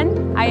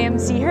everyone, I am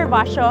Ziher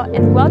Basho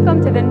and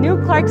welcome to the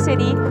new Clark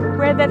City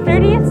where the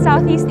 30th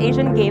Southeast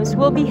Asian Games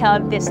will be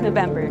held this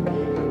November.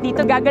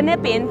 Dito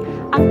gaganapin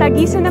ang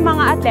tagisan ng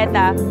mga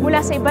atleta mula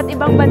sa iba't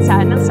ibang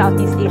bansa ng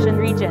Southeast Asian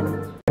region.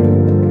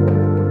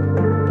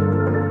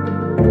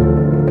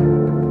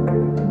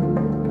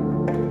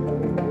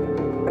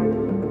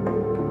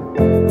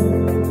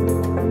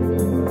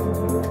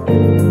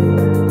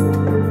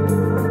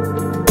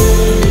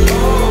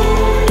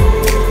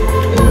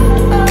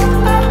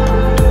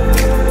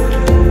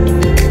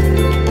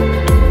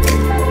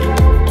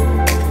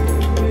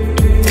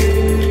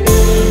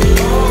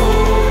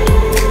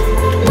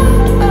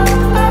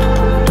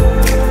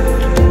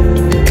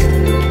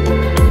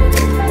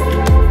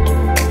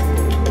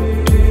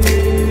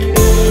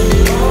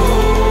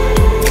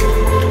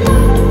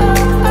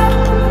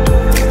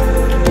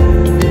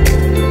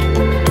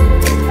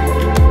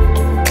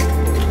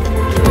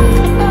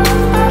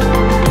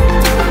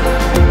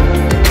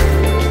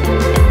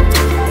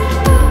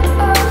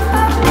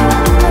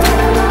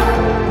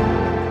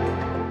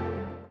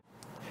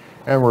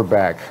 And we're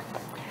back.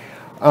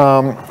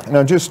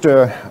 Now, just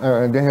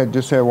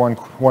had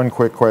one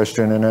quick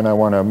question, and then I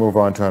want to move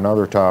on to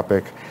another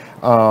topic.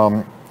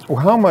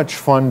 How much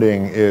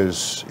funding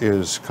is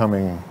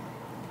coming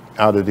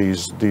out of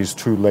these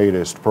two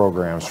latest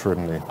programs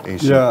from the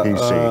EC?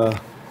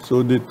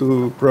 So the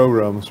two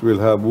programs will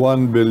have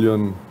 1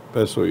 billion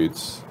peso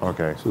each.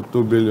 Okay. So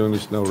 2 billion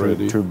is now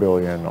ready. 2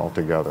 billion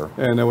altogether.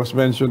 And I was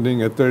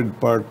mentioning a third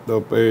part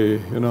of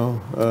a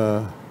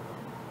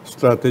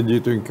strategy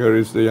to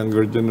encourage the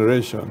younger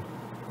generation.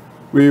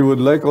 We would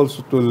like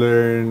also to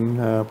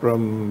learn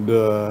from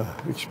the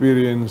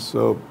experience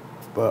of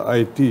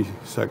IT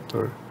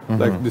sector,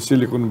 like the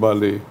Silicon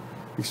Valley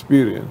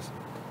experience.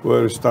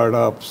 where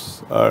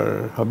startups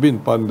have been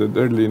funded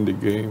early in the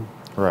game.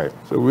 Right.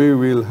 So we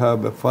will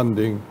have a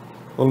funding,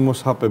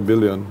 almost $500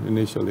 million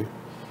initially,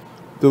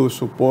 to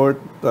support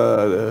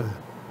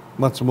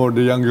much more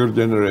the younger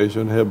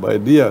generation have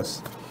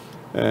ideas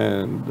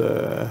and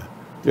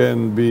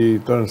can be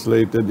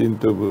translated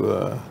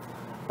into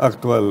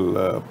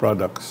actual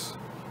products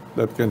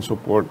that can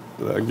support,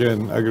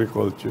 again,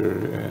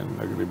 agriculture and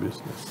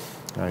agribusiness.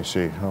 I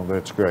see. Oh,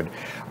 that's good.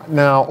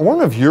 Now,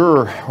 one of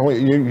you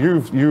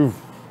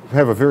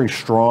have a very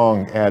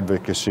strong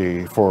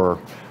advocacy for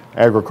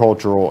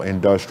agricultural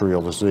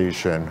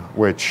industrialization,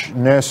 which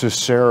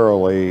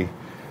necessarily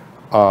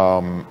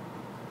kind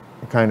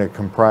of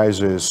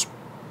comprises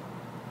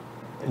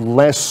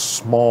less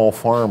small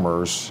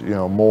farmers,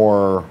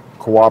 more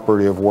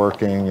cooperative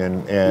working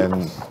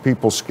and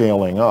people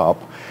scaling up,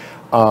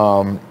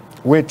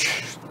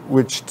 which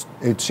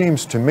it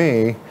seems to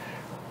me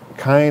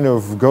kind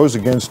of goes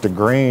against the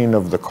grain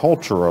of the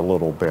culture a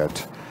little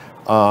bit.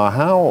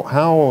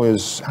 How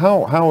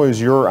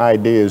is your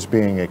ideas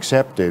being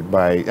accepted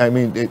by? I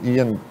mean,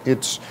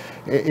 it's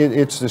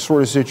the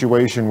sort of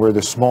situation where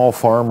the small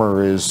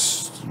farmer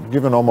is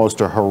given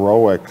almost a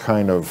heroic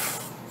kind of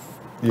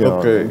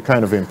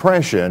kind of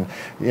impression,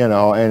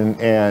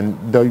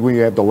 and we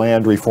have the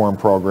land reform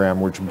program,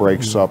 which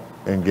breaks up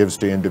and gives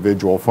to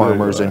individual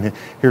farmers, and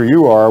here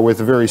you are with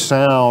a very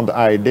sound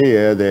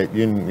idea that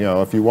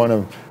if you want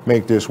to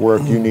make this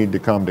work, you need to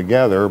come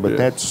together, but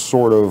that's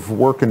sort of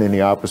working in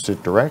the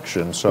opposite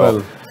direction.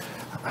 So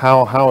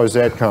how is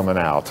that coming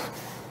out?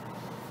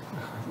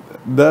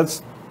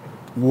 That's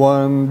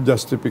one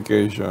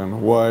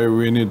justification why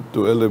we need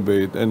to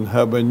elevate and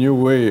have a new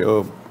way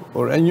of,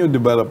 or a new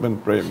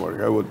development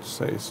framework, I would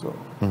say so.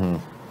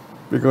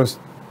 Because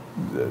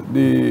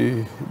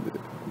the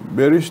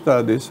various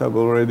studies have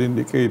already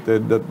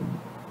indicated that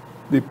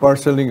the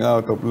parceling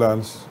out of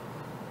lands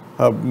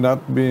have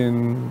not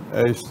been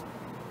a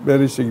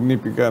very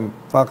significant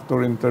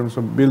factor in terms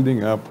of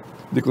building up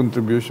the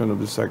contribution of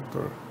the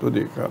sector to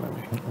the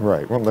economy.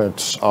 Right. Well,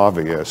 that's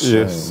obvious.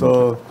 Yes.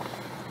 So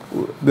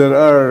there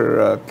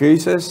are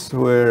cases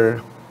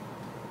where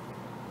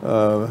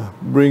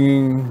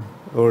bringing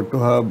or to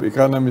have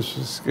economies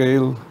of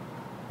scale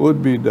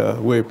would be the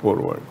way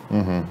forward.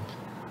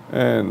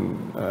 And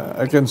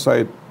I can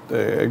cite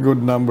a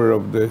good number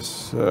of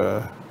this.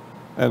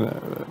 And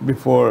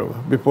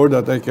before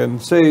that, I can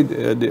say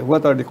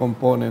what are the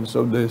components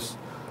of this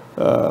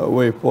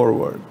way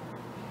forward.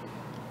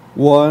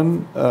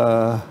 One,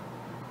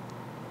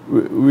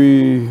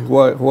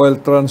 while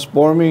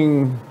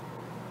transforming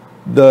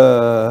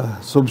the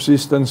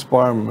subsistence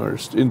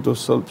farmers into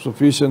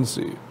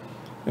self-sufficiency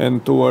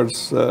and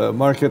towards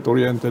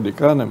market-oriented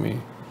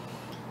economy,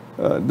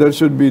 there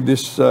should be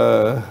this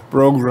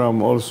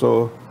program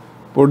also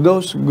for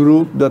those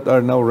groups that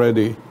are now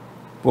ready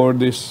for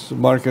this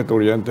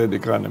market-oriented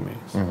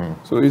economies.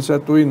 So it's a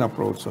twin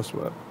approach as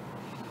well.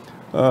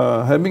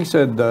 Having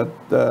said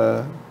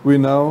that, we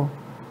now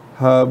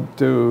have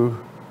to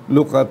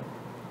look at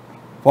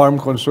farm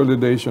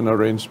consolidation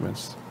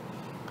arrangements.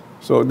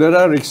 So there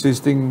are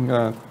existing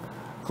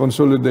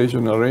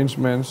consolidation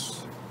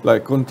arrangements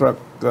like contract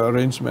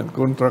arrangement,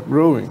 contract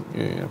growing,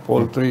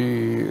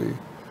 poultry,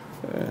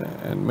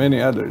 and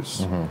many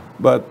others.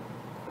 But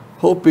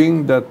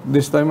hoping that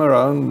this time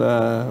around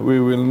we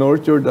will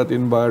nurture that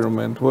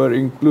environment where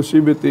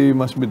inclusivity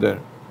must be there.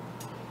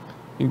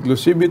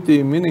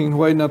 Inclusivity meaning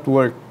why not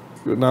work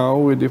now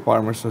with the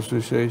Farmers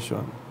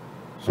Association?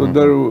 So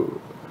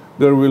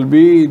there will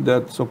be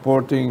that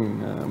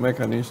supporting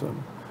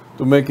mechanism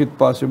to make it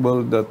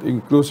possible that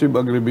inclusive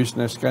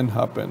agribusiness can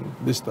happen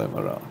this time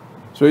around.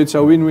 So it's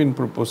a win-win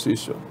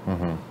proposition.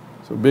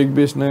 So big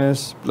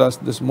business plus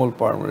the small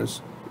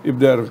farmers, if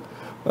they're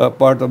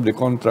part of the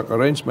contract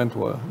arrangement,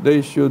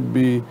 they should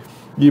be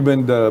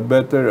given the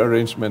better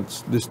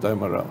arrangements this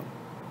time around.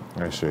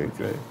 I see.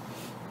 Okay.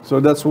 So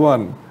that's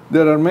one.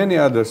 There are many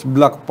others,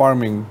 block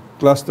farming,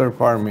 cluster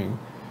farming.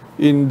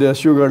 In the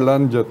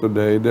Sugarlandia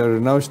today, they're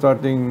now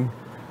starting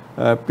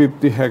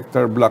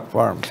 50-hectare block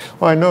farms.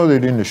 Well, I know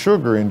that in the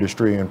sugar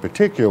industry in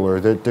particular,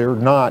 that they're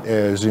not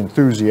as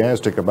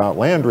enthusiastic about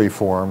land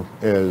reform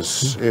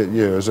as,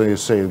 as they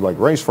say, like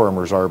rice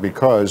farmers are,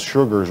 because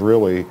sugar is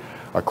really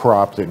a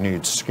crop that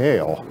needs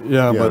scale.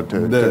 Yeah, but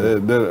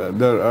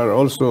there are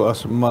also,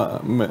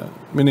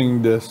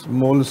 meaning the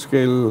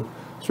small-scale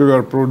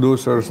sugar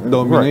producers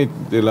dominate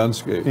the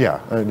landscape.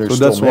 Yeah, so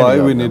that's why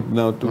we need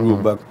now to go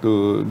back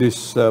to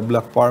this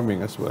block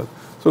farming as well.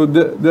 So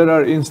there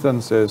are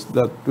instances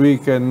that we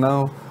can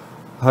now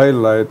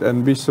highlight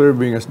and be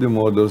serving as the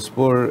models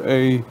for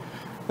a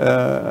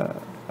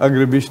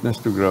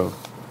agribusiness to grow.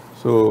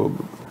 So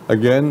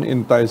again,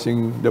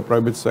 enticing the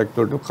private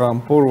sector to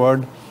come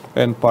forward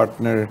and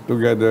partner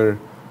together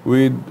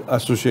with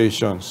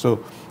associations. So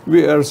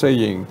we are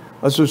saying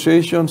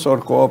associations or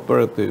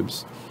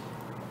cooperatives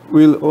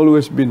will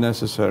always be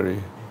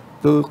necessary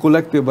to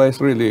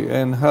collectivize really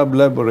and have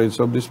leverage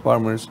of these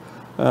farmers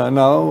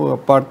now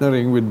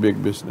partnering with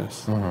big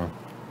business.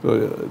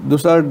 So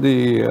those are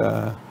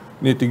the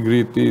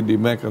nitty-gritty,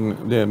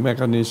 the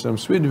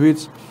mechanisms with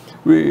which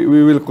we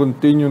will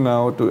continue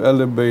now to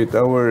elevate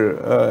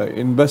our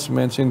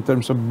investments in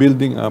terms of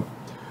building up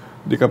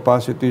the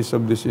capacities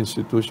of these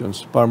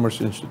institutions, farmers'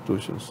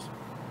 institutions.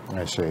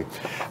 I see.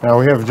 Now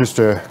we have just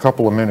a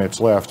couple of minutes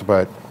left,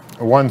 but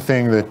one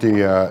thing that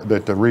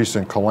the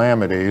recent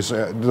calamities,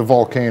 the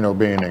volcano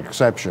being an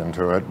exception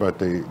to it, but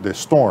the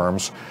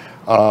storms,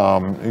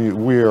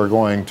 we are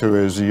going to,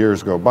 as the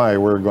years go by,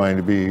 we're going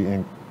to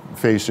be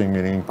facing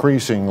an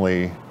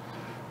increasingly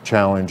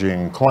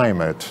challenging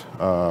climate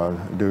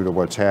due to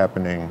what's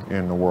happening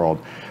in the world.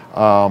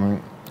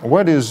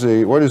 What is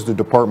the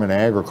Department of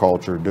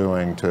Agriculture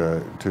doing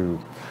to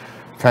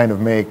kind of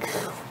make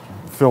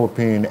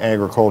Philippine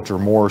agriculture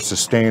more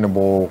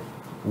sustainable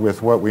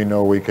with what we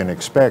know we can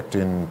expect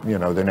in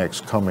the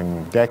next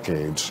coming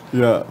decades?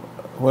 Yeah,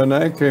 when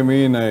I came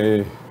in,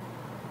 I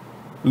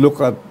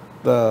look at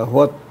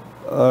what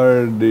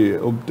are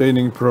the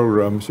obtaining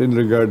programs in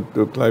regard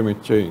to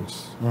climate change.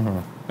 Mm-hmm.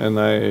 And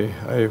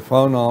I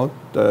found out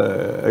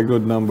a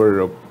good number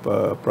of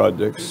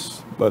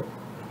projects, but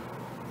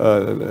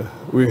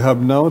we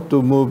have now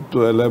to move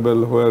to a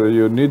level where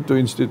you need to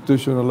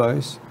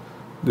institutionalize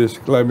this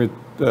climate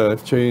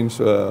change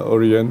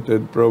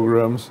oriented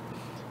programs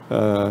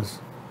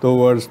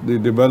towards the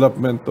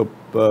development of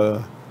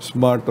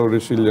smart or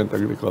resilient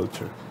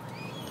agriculture.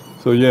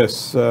 So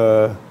yes,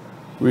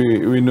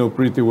 we know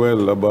pretty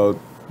well about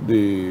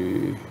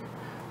the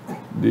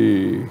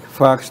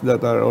facts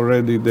that are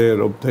already there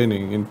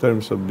obtaining in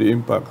terms of the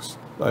impacts,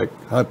 like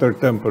hotter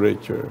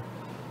temperature,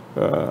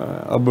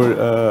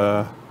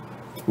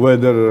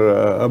 weather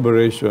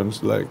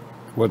aberrations like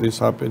what is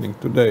happening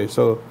today.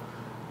 So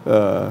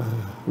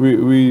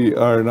we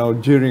are now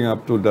gearing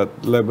up to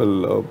that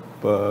level of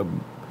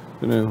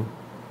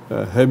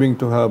having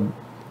to have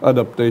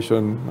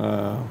adaptation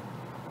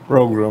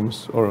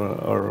programs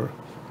or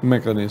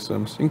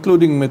mechanisms,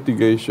 including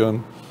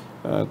mitigation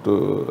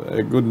to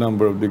a good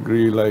number of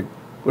degree. Like,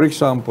 for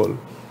example,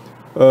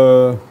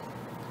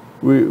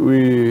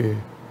 we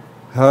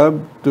have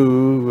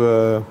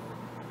to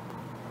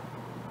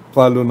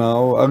follow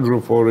now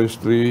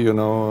agroforestry,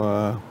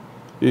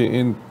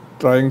 in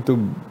trying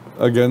to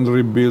again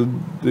rebuild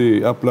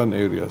the upland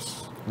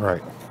areas,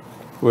 right,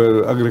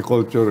 where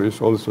agriculture is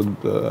also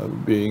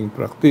being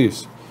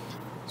practiced.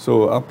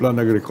 So upland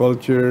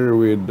agriculture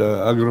with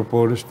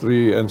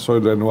agroforestry and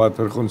soil and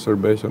water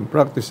conservation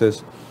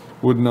practices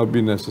would now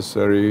be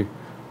necessary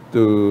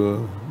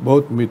to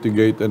both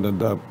mitigate and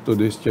adapt to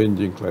this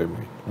changing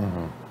climate.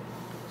 Mm-hmm.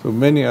 So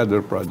many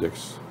other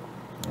projects.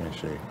 I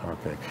see.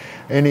 Okay.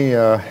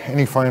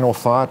 Any final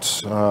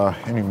thoughts?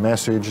 Any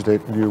message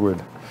that you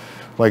would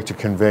like to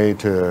convey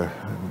to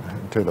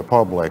the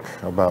public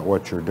about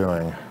what you're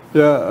doing?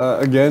 Yeah.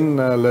 Again,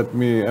 let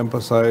me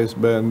emphasize,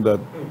 Ben, that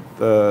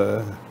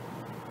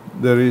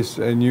there is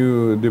a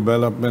new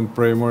development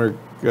framework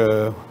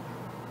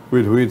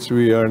with which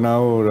we are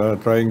now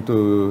trying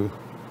to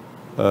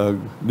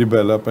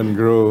develop and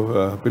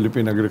grow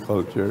Philippine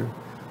agriculture.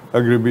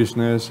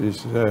 Agribusiness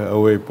is a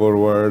way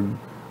forward.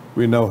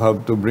 We now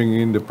have to bring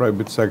in the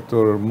private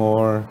sector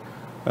more,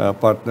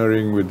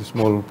 partnering with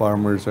small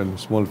farmers and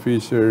small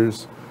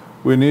fishers.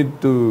 We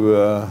need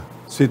to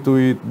see to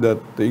it that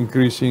the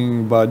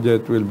increasing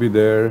budget will be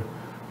there,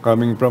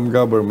 coming from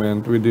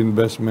government, with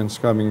investments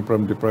coming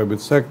from the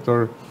private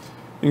sector,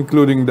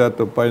 including that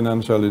of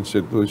financial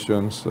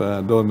institutions,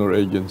 donor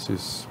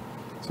agencies.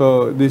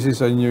 So this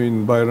is a new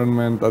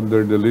environment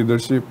under the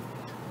leadership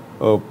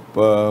of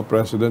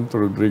President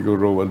Rodrigo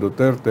Roa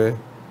Duterte,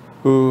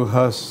 who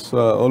has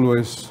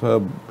always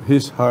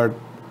his heart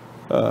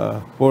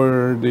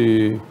for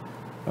the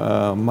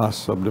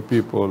mass of the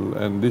people,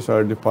 and these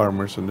are the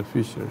farmers and the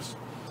fishers.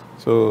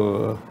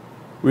 So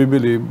we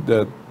believe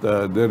that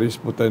there is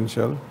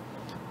potential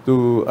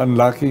to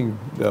unlocking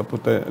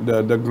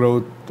the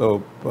growth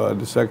of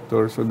the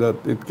sector so that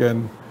it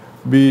can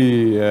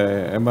be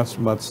a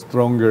much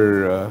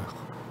stronger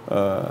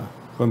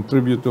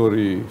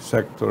contributory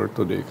sector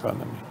to the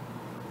economy.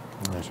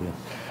 I see.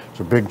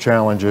 So big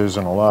challenges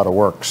and a lot of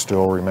work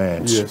still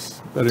remains.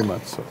 Yes, very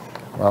much so.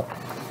 Well,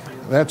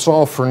 that's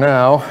all for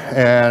now,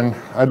 and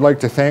I'd like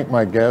to thank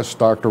my guest,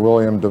 Dr.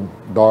 William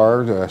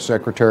Dar, the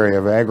Secretary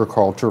of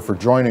Agriculture, for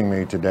joining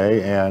me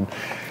today, and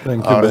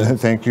thank you, Ben.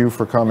 Thank you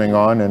for coming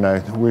on, and I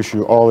wish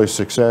you all the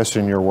success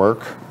in your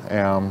work.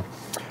 I'm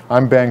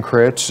Ben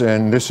Kritz,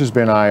 and this has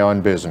been Eye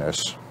on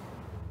Business.